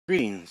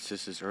Greetings,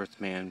 this is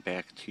Earthman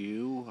back to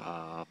you,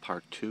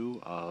 part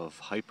 2 of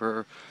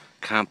hyper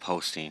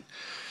composting.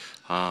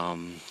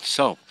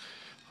 So,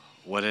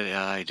 what did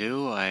I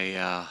do?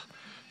 I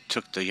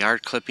took the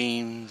yard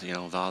clippings,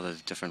 all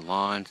the different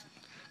lawn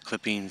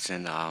clippings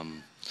and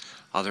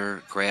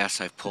other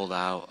grass I've pulled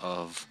out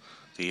of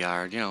the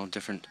yard,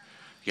 different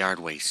yard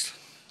waste,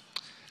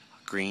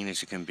 green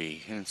as you can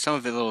be. And some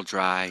of it a little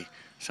dry,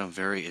 some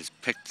is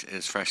picked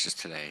as fresh as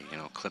today,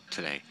 clipped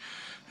today.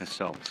 And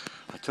so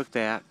I took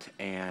that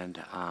and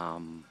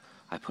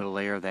I put a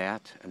layer of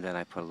that, and then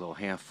I put a little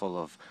handful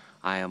of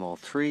IMO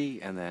 3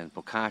 and then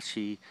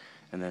bokashi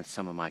and then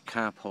some of my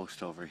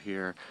compost over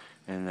here,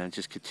 and then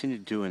just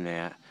continued doing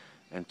that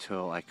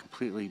until I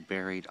completely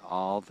buried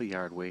all the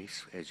yard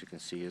waste, as you can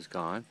see is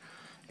gone,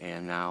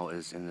 and now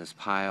is in this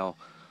pile,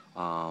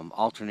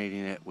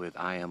 alternating it with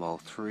IMO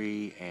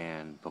 3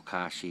 and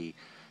bokashi,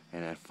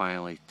 and then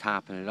finally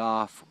topping it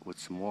off with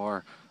some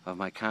more of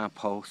my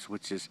compost,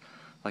 which is,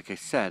 like I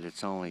said,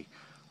 it's only,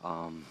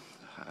 I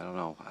don't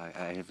know,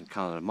 I haven't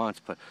counted a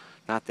month, but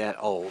not that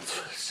old,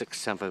 6,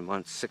 7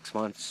 months, 6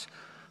 months,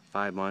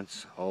 5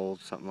 months old,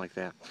 something like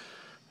that.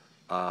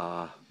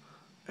 And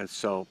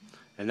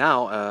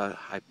now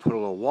I put a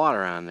little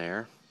water on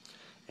there,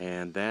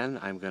 and then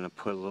I'm going to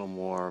put a little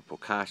more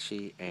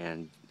bokashi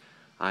and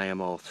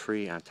IMO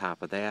 3 on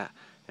top of that,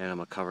 and I'm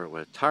going to cover it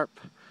with a tarp,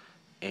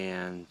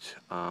 and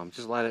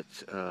just let it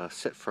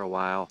sit for a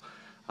while.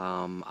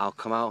 I'll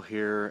come out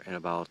here in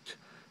about,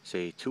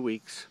 say, 2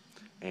 weeks,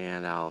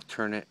 and I'll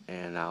turn it,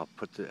 and I'll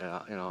put the,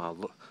 I'll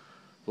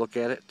look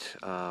at it,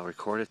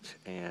 record it,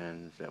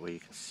 and that way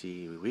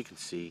we can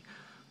see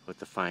what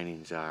the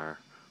findings are.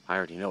 I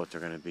already know what they're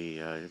going to be.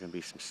 There's going to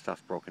be some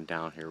stuff broken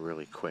down here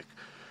really quick.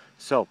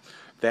 So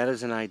that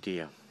is an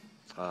idea,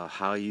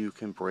 how you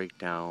can break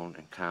down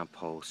and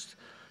compost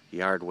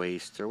yard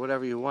waste or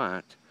whatever you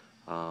want.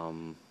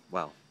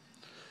 Well,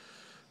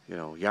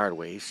 yard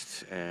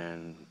waste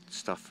and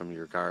stuff from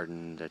your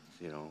garden that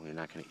you're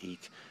not going to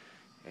eat,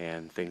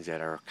 and things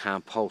that are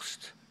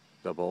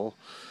compostable,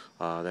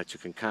 that you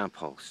can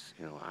compost.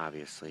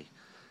 Obviously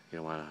you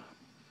don't want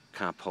to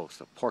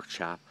compost a pork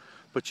chop,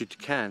 but you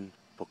can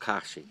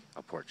bokashi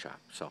a pork chop.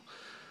 So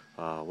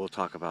we'll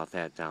talk about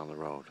that down the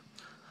road.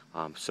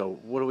 So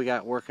what do we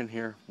got working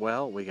here?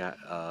 Well, we got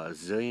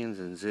zillions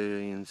and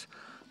zillions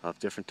of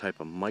different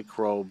type of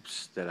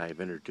microbes that I've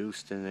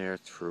introduced in there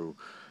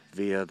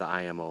via the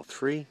IMO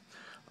 3,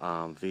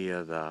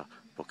 via the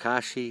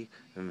bokashi,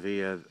 and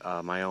via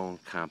my own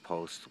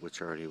compost,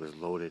 which already was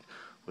loaded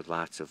with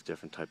lots of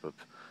different type of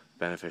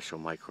beneficial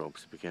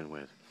microbes to begin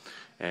with.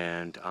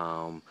 And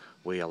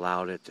we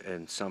allowed it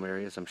in some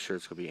areas. I'm sure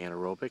it's going to be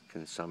anaerobic,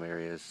 in some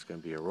areas it's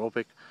going to be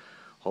aerobic.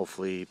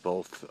 Hopefully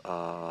both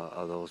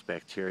of those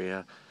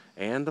bacteria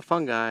and the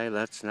fungi,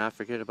 let's not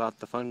forget about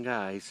the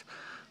fungi,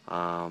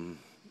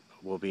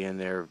 will be in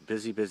there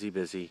busy,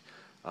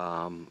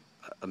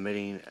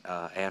 emitting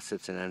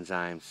acids and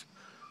enzymes,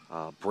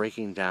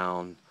 breaking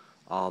down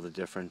all the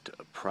different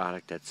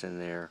product that's in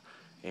there,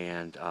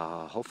 and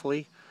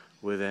hopefully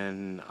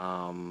within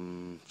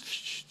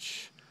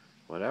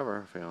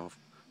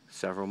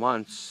several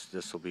months,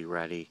 this will be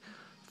ready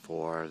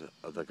for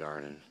the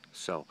garden.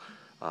 So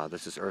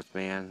this is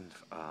Earthman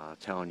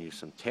telling you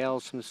some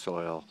tales from the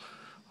soil,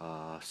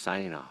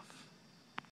 signing off.